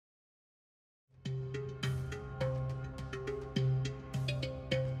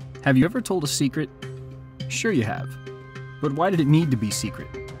Have you ever told a secret? Sure you have. But why did it need to be secret?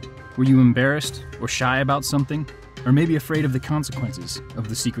 Were you embarrassed or shy about something? Or maybe afraid of the consequences of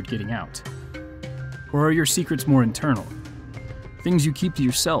the secret getting out? Or are your secrets more internal? Things you keep to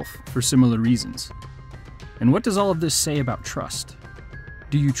yourself for similar reasons? And what does all of this say about trust?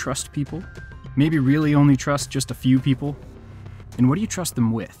 Do you trust people? Maybe really only trust just a few people? And what do you trust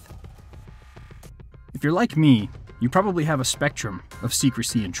them with? If you're like me, you probably have a spectrum of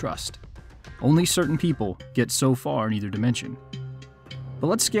secrecy and trust. Only certain people get so far in either dimension. But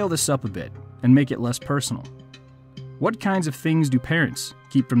let's scale this up a bit and make it less personal. What kinds of things do parents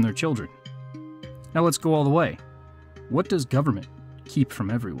keep from their children? Now let's go all the way. What does government keep from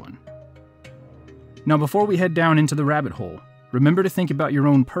everyone? Now before we head down into the rabbit hole, remember to think about your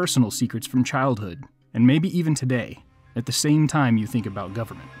own personal secrets from childhood, and maybe even today, at the same time you think about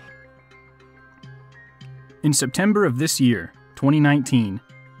government. In September of this year, 2019,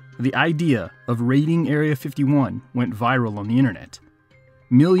 the idea of raiding Area 51 went viral on the internet.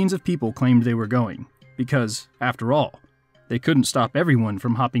 Millions of people claimed they were going, because, after all, they couldn't stop everyone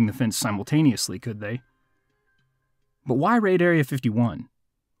from hopping the fence simultaneously, could they? But why raid Area 51?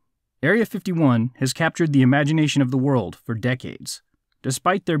 Area 51 has captured the imagination of the world for decades,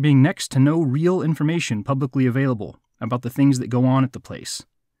 despite there being next to no real information publicly available about the things that go on at the place.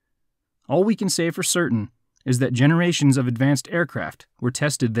 All we can say for certain is that generations of advanced aircraft were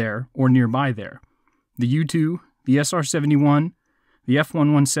tested there or nearby there. The U-2, the SR-71, the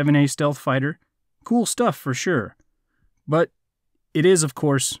F-117A stealth fighter, cool stuff for sure. But it is, of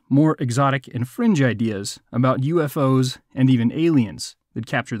course, more exotic and fringe ideas about UFOs and even aliens that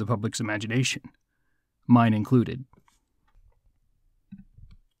capture the public's imagination, mine included.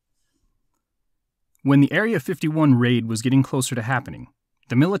 When the Area 51 raid was getting closer to happening,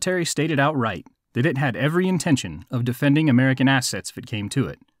 the military stated outright that it had every intention of defending American assets if it came to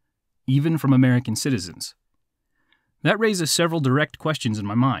it, even from American citizens. That raises several direct questions in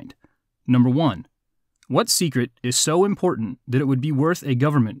my mind. Number one, what secret is so important that it would be worth a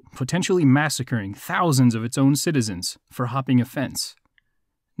government potentially massacring thousands of its own citizens for hopping a fence?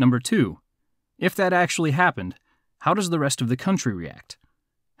 Number two, if that actually happened, how does the rest of the country react?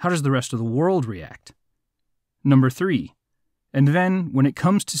 How does the rest of the world react? Number three, and then, when it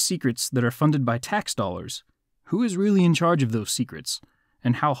comes to secrets that are funded by tax dollars, who is really in charge of those secrets,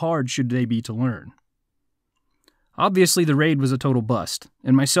 and how hard should they be to learn? Obviously, the raid was a total bust,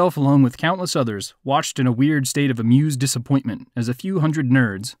 and myself, along with countless others, watched in a weird state of amused disappointment as a few hundred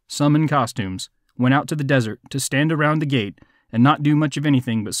nerds, some in costumes, went out to the desert to stand around the gate and not do much of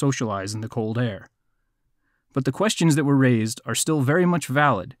anything but socialize in the cold air. But the questions that were raised are still very much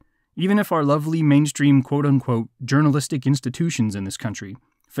valid, even if our lovely mainstream quote-unquote journalistic institutions in this country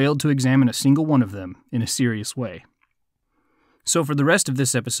failed to examine a single one of them in a serious way. So for the rest of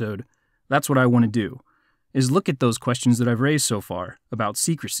this episode, that's what I want to do, is look at those questions that I've raised so far about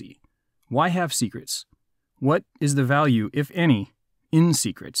secrecy. Why have secrets? What is the value, if any, in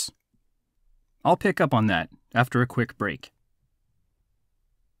secrets? I'll pick up on that after a quick break.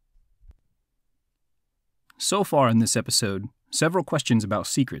 So far in this episode, several questions about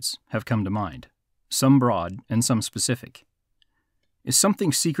secrets have come to mind, some broad and some specific. Is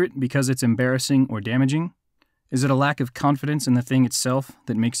something secret because it's embarrassing or damaging? Is it a lack of confidence in the thing itself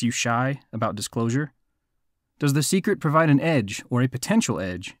that makes you shy about disclosure? Does the secret provide an edge or a potential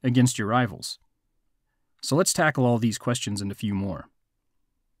edge against your rivals? So let's tackle all these questions and a few more.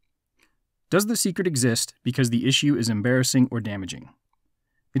 Does the secret exist because the issue is embarrassing or damaging?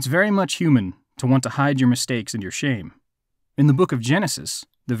 It's very much human to want to hide your mistakes and your shame. In the book of Genesis,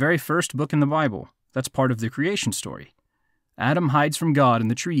 the very first book in the Bible, that's part of the creation story, Adam hides from God in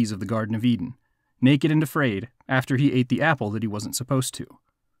the trees of the Garden of Eden, naked and afraid after he ate the apple that he wasn't supposed to.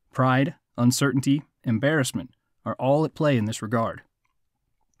 Pride, uncertainty, embarrassment are all at play in this regard.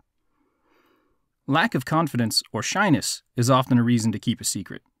 Lack of confidence or shyness is often a reason to keep a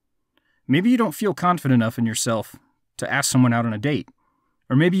secret. Maybe you don't feel confident enough in yourself to ask someone out on a date,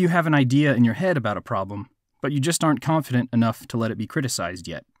 or maybe you have an idea in your head about a problem, but you just aren't confident enough to let it be criticized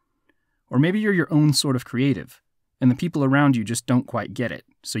yet. Or maybe you're your own sort of creative, and the people around you just don't quite get it,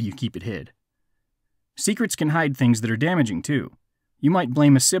 so you keep it hid. Secrets can hide things that are damaging too. You might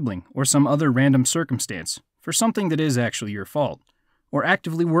blame a sibling or some other random circumstance for something that is actually your fault, or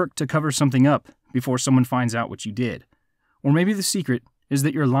actively work to cover something up before someone finds out what you did. Or maybe the secret is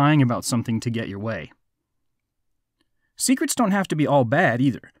that you're lying about something to get your way. Secrets don't have to be all bad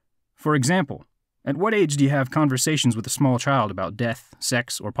either. For example, at what age do you have conversations with a small child about death,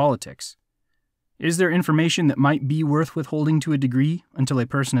 sex, or politics? Is there information that might be worth withholding to a degree until a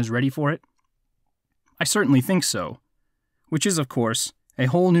person is ready for it? I certainly think so, which is, of course, a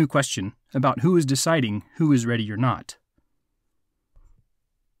whole new question about who is deciding who is ready or not.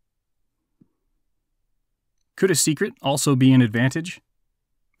 Could a secret also be an advantage?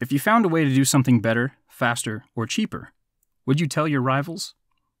 If you found a way to do something better, faster, or cheaper, would you tell your rivals?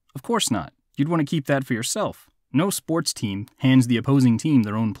 Of course not. You'd want to keep that for yourself. No sports team hands the opposing team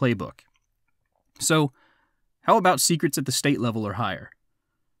their own playbook. So, how about secrets at the state level or higher?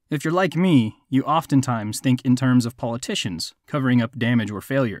 If you're like me, you oftentimes think in terms of politicians covering up damage or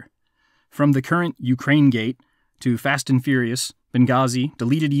failure. From the current Ukraine Gate to Fast and Furious, Benghazi,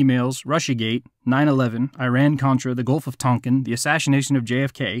 deleted emails, Russiagate, 9/11, Iran-Contra, the Gulf of Tonkin, the assassination of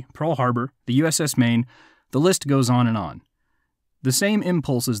JFK, Pearl Harbor, the USS Maine, the list goes on and on. The same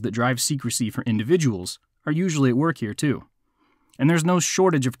impulses that drive secrecy for individuals are usually at work here too. And there's no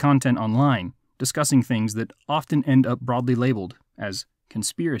shortage of content online discussing things that often end up broadly labeled as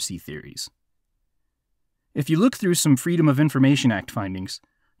conspiracy theories. If you look through some Freedom of Information Act findings,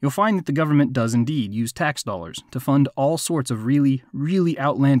 you'll find that the government does indeed use tax dollars to fund all sorts of really, really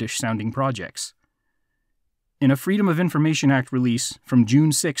outlandish-sounding projects. In a Freedom of Information Act release from June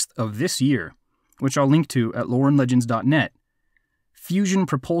 6th of this year, which I'll link to at loreandlegends.net, fusion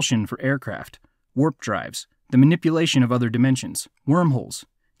propulsion for aircraft, warp drives, the manipulation of other dimensions, wormholes,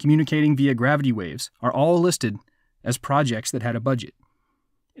 communicating via gravity waves are all listed as projects that had a budget.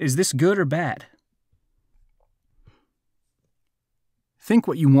 Is this good or bad? Think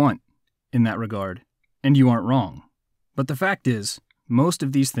what you want in that regard, and you aren't wrong. But the fact is, most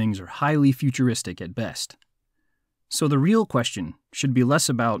of these things are highly futuristic at best. So the real question should be less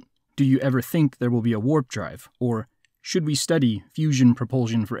about, do you ever think there will be a warp drive, or should we study fusion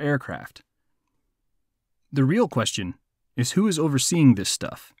propulsion for aircraft? The real question is who is overseeing this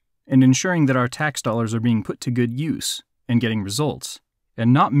stuff and ensuring that our tax dollars are being put to good use and getting results,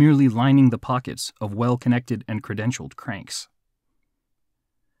 and not merely lining the pockets of well-connected and credentialed cranks.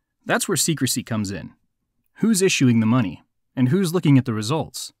 That's where secrecy comes in. Who's issuing the money, and who's looking at the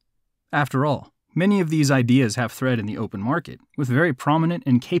results? After all, many of these ideas have thread in the open market, with very prominent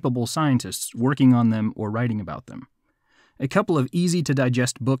and capable scientists working on them or writing about them. A couple of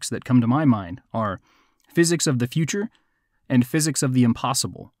easy-to-digest books that come to my mind are Physics of the Future and Physics of the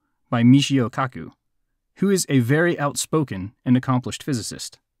Impossible by Michio Kaku, who is a very outspoken and accomplished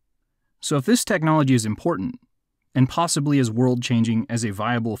physicist. So if this technology is important, and possibly as world-changing as a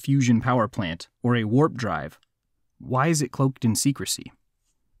viable fusion power plant or a warp drive, why is it cloaked in secrecy?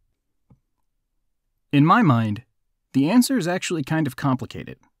 In my mind, the answer is actually kind of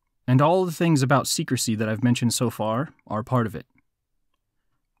complicated, and all the things about secrecy that I've mentioned so far are part of it.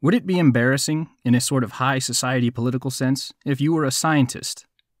 Would it be embarrassing, in a sort of high society political sense, if you were a scientist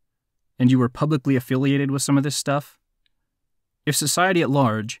and you were publicly affiliated with some of this stuff? If society at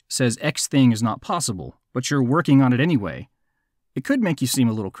large says X thing is not possible, but you're working on it anyway, it could make you seem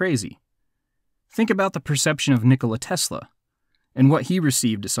a little crazy. Think about the perception of Nikola Tesla and what he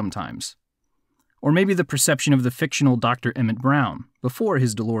received sometimes. Or maybe the perception of the fictional Dr. Emmett Brown before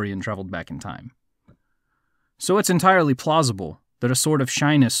his DeLorean traveled back in time. So it's entirely plausible that a sort of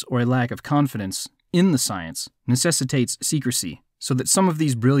shyness or a lack of confidence in the science necessitates secrecy so that some of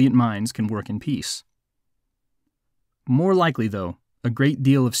these brilliant minds can work in peace. More likely, though, a great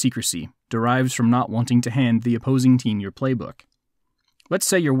deal of secrecy derives from not wanting to hand the opposing team your playbook. Let's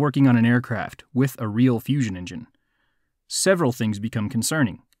say you're working on an aircraft with a real fusion engine. Several things become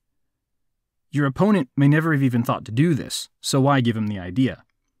concerning. Your opponent may never have even thought to do this, so why give him the idea?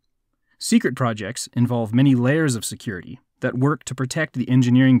 Secret projects involve many layers of security that work to protect the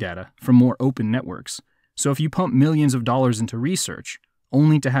engineering data from more open networks. So if you pump millions of dollars into research,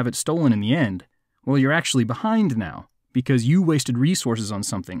 only to have it stolen in the end, well, you're actually behind now, because you wasted resources on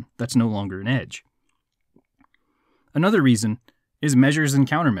something that's no longer an edge. Another reason is measures and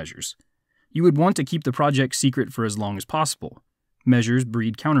countermeasures. You would want to keep the project secret for as long as possible. Measures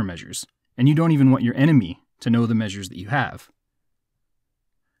breed countermeasures, and you don't even want your enemy to know the measures that you have.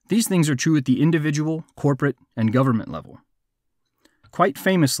 These things are true at the individual, corporate, and government level. Quite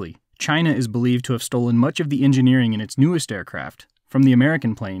famously, China is believed to have stolen much of the engineering in its newest aircraft from the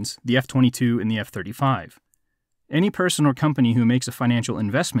American planes, the F-22 and the F-35. Any person or company who makes a financial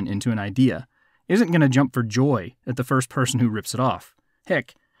investment into an idea isn't going to jump for joy at the first person who rips it off.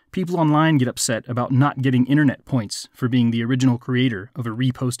 Heck, people online get upset about not getting internet points for being the original creator of a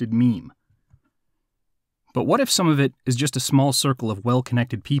reposted meme. But what if some of it is just a small circle of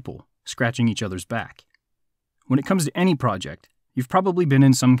well-connected people scratching each other's back? When it comes to any project, you've probably been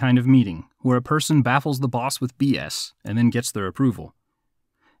in some kind of meeting where a person baffles the boss with BS and then gets their approval.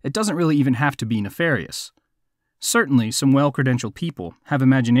 It doesn't really even have to be nefarious. Certainly, some well-credentialed people have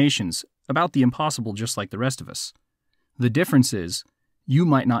imaginations about the impossible just like the rest of us. The difference is, you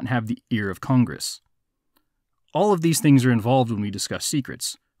might not have the ear of Congress. All of these things are involved when we discuss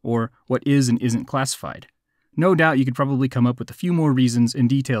secrets, or what is and isn't classified. No doubt you could probably come up with a few more reasons and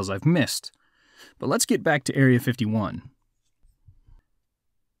details I've missed. But let's get back to Area 51.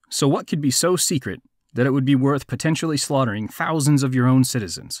 So what could be so secret that it would be worth potentially slaughtering thousands of your own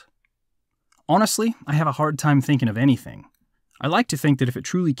citizens? Honestly, I have a hard time thinking of anything. I like to think that if it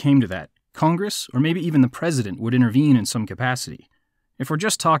truly came to that, Congress, or maybe even the president, would intervene in some capacity. If we're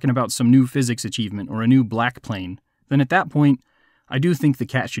just talking about some new physics achievement or a new black plane, then at that point, I do think the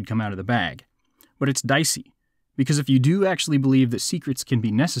cat should come out of the bag. But it's dicey, because if you do actually believe that secrets can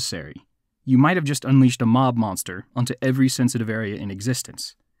be necessary, you might have just unleashed a mob monster onto every sensitive area in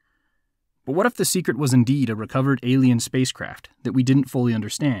existence. But what if the secret was indeed a recovered alien spacecraft that we didn't fully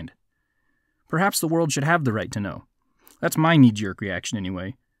understand? Perhaps the world should have the right to know. That's my knee-jerk reaction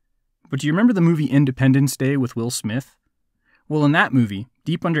anyway. But do you remember the movie Independence Day with Will Smith? Well, in that movie,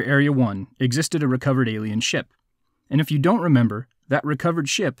 deep under Area 1 existed a recovered alien ship. And if you don't remember, that recovered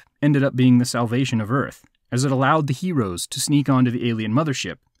ship ended up being the salvation of Earth, as it allowed the heroes to sneak onto the alien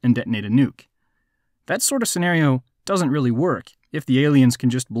mothership and detonate a nuke. That sort of scenario doesn't really work if the aliens can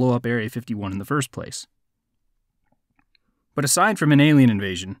just blow up Area 51 in the first place. But aside from an alien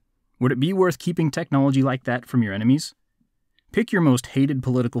invasion, would it be worth keeping technology like that from your enemies? Pick your most hated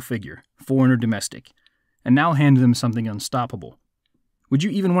political figure, foreign or domestic, and now hand them something unstoppable. Would you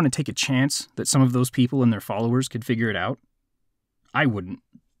even want to take a chance that some of those people and their followers could figure it out? I wouldn't.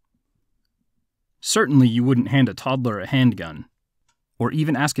 Certainly you wouldn't hand a toddler a handgun, or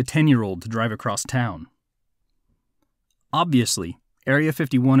even ask a 10-year-old to drive across town. Obviously, Area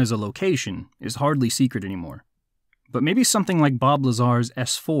 51 as a location is hardly secret anymore. But maybe something like Bob Lazar's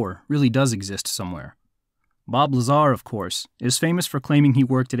S4 really does exist somewhere. Bob Lazar, of course, is famous for claiming he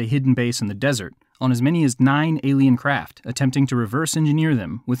worked at a hidden base in the desert on as many as 9 alien craft, attempting to reverse engineer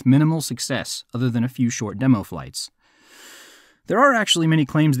them with minimal success other than a few short demo flights. There are actually many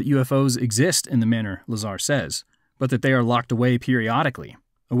claims that UFOs exist in the manner Lazar says, but that they are locked away periodically,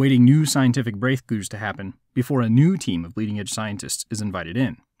 awaiting new scientific breakthroughs to happen before a new team of bleeding-edge scientists is invited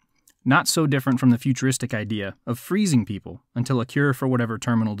in. Not so different from the futuristic idea of freezing people until a cure for whatever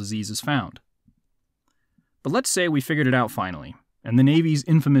terminal disease is found. But let's say we figured it out finally, and the Navy's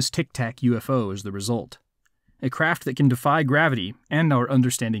infamous Tic Tac UFO is the result. A craft that can defy gravity and our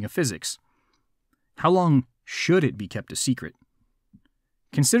understanding of physics. How long should it be kept a secret?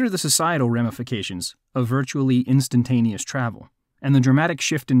 Consider the societal ramifications of virtually instantaneous travel, and the dramatic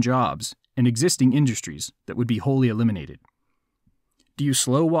shift in jobs and existing industries that would be wholly eliminated. Do you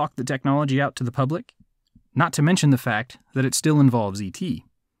slow walk the technology out to the public? Not to mention the fact that it still involves ET.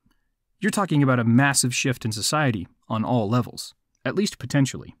 You're talking about a massive shift in society on all levels, at least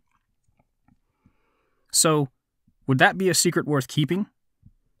potentially. So, would that be a secret worth keeping?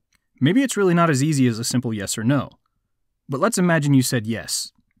 Maybe it's really not as easy as a simple yes or no. But let's imagine you said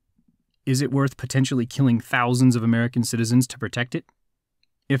yes. Is it worth potentially killing thousands of American citizens to protect it?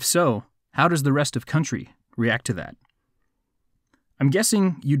 If so, how does the rest of the country react to that? I'm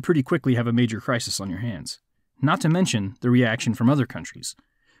guessing you'd pretty quickly have a major crisis on your hands, not to mention the reaction from other countries,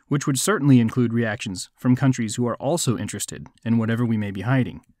 which would certainly include reactions from countries who are also interested in whatever we may be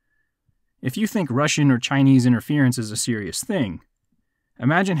hiding. If you think Russian or Chinese interference is a serious thing,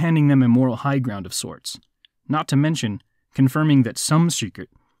 imagine handing them a moral high ground of sorts, not to mention confirming that some secret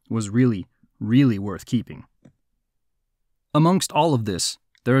was really, really worth keeping. Amongst all of this,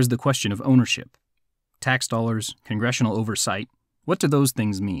 there is the question of ownership. Tax dollars, congressional oversight, what do those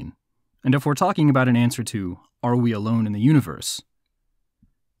things mean? And if we're talking about an answer to, are we alone in the universe?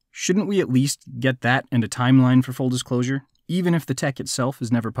 Shouldn't we at least get that and a timeline for full disclosure, even if the tech itself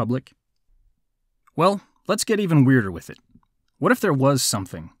is never public? Well, let's get even weirder with it. What if there was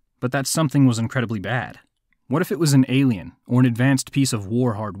something, but that something was incredibly bad? What if it was an alien, or an advanced piece of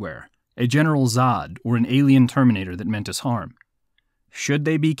war hardware, a General Zod, or an alien Terminator that meant us harm? Should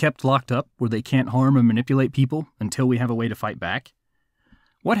they be kept locked up where they can't harm or manipulate people until we have a way to fight back?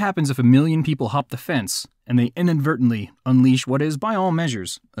 What happens if 1 million people hop the fence and they inadvertently unleash what is, by all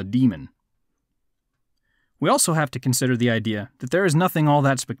measures, a demon? We also have to consider the idea that there is nothing all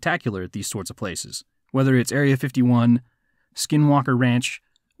that spectacular at these sorts of places, whether it's Area 51, Skinwalker Ranch,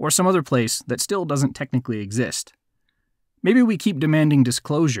 or some other place that still doesn't technically exist. Maybe we keep demanding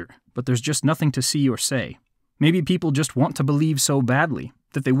disclosure, but there's just nothing to see or say. Maybe people just want to believe so badly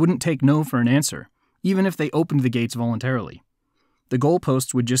that they wouldn't take no for an answer, even if they opened the gates voluntarily. The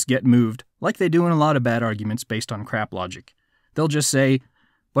goalposts would just get moved, like they do in a lot of bad arguments based on crap logic. They'll just say,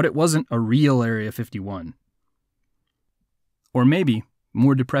 but it wasn't a real Area 51. Or maybe,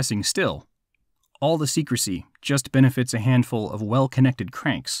 more depressing still, all the secrecy just benefits a handful of well-connected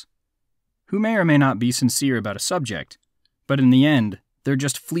cranks, who may or may not be sincere about a subject, but in the end, they're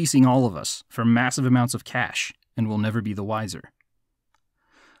just fleecing all of us for massive amounts of cash and will never be the wiser.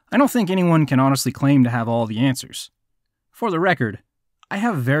 I don't think anyone can honestly claim to have all the answers. For the record, I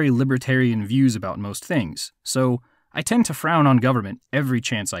have very libertarian views about most things, so I tend to frown on government every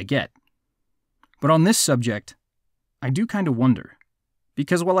chance I get. But on this subject, I do kind of wonder.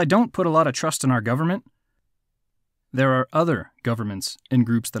 Because while I don't put a lot of trust in our government, there are other governments and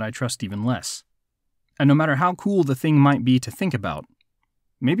groups that I trust even less. And no matter how cool the thing might be to think about,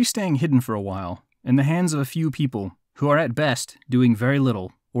 maybe staying hidden for a while in the hands of a few people who are at best doing very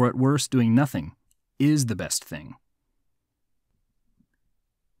little or at worst doing nothing is the best thing.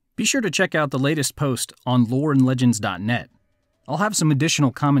 Be sure to check out the latest post on loreandlegends.net. I'll have some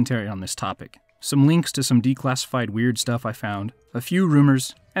additional commentary on this topic, some links to some declassified weird stuff I found, a few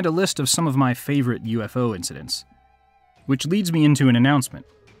rumors, and a list of some of my favorite UFO incidents. Which leads me into an announcement.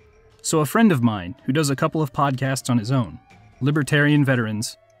 So a friend of mine who does a couple of podcasts on his own, Libertarian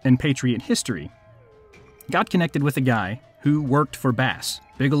Veterans and Patriot History, got connected with a guy who worked for BASS,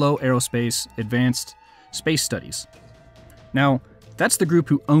 Bigelow Aerospace Advanced Space Studies. Now, that's the group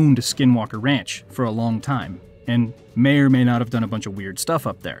who owned Skinwalker Ranch for a long time, and may or may not have done a bunch of weird stuff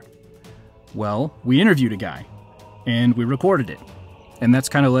up there. Well, we interviewed a guy, and we recorded it, and that's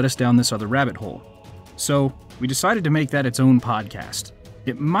kind of led us down this other rabbit hole. So, we decided to make that its own podcast.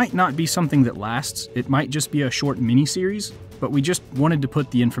 It might not be something that lasts, it might just be a short mini-series, but we just wanted to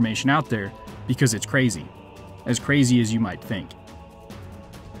put the information out there because it's crazy. As crazy as you might think.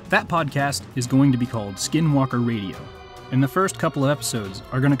 That podcast is going to be called Skinwalker Radio, and the first couple of episodes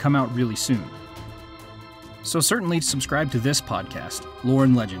are going to come out really soon. So certainly subscribe to this podcast, Lore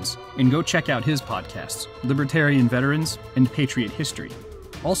and Legends, and go check out his podcasts, Libertarian Veterans and Patriot History.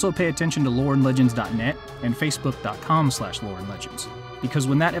 Also pay attention to loreandlegends.net and facebook.com/loreandlegends, because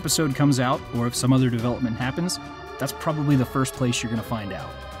when that episode comes out, or if some other development happens, that's probably the first place you're going to find out.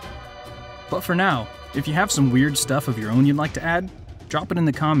 But for now, if you have some weird stuff of your own you'd like to add, drop it in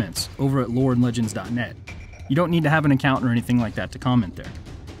the comments over at loreandlegends.net. You don't need to have an account or anything like that to comment there.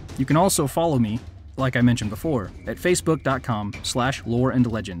 You can also follow me, like I mentioned before, at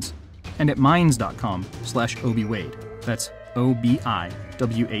facebook.com/loreandlegends and at minds.com/obiwade. That's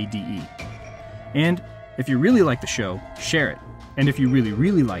OBIWADE. And if you really like the show, share it. And if you really,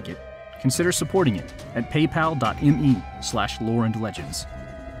 really like it, consider supporting it at paypal.me/loreandlegends.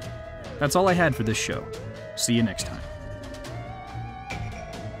 That's all I had for this show. See you next time.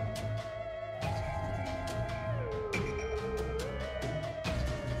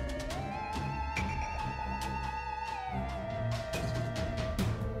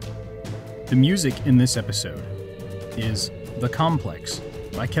 The music in this episode is The Complex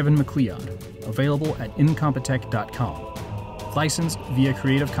by Kevin MacLeod, available at incompetech.com, licensed via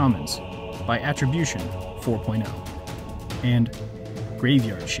Creative Commons by Attribution 4.0, and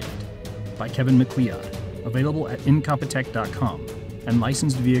Graveyard Shift by Kevin MacLeod, available at incompetech.com and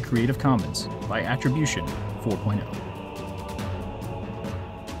licensed via Creative Commons by Attribution 4.0.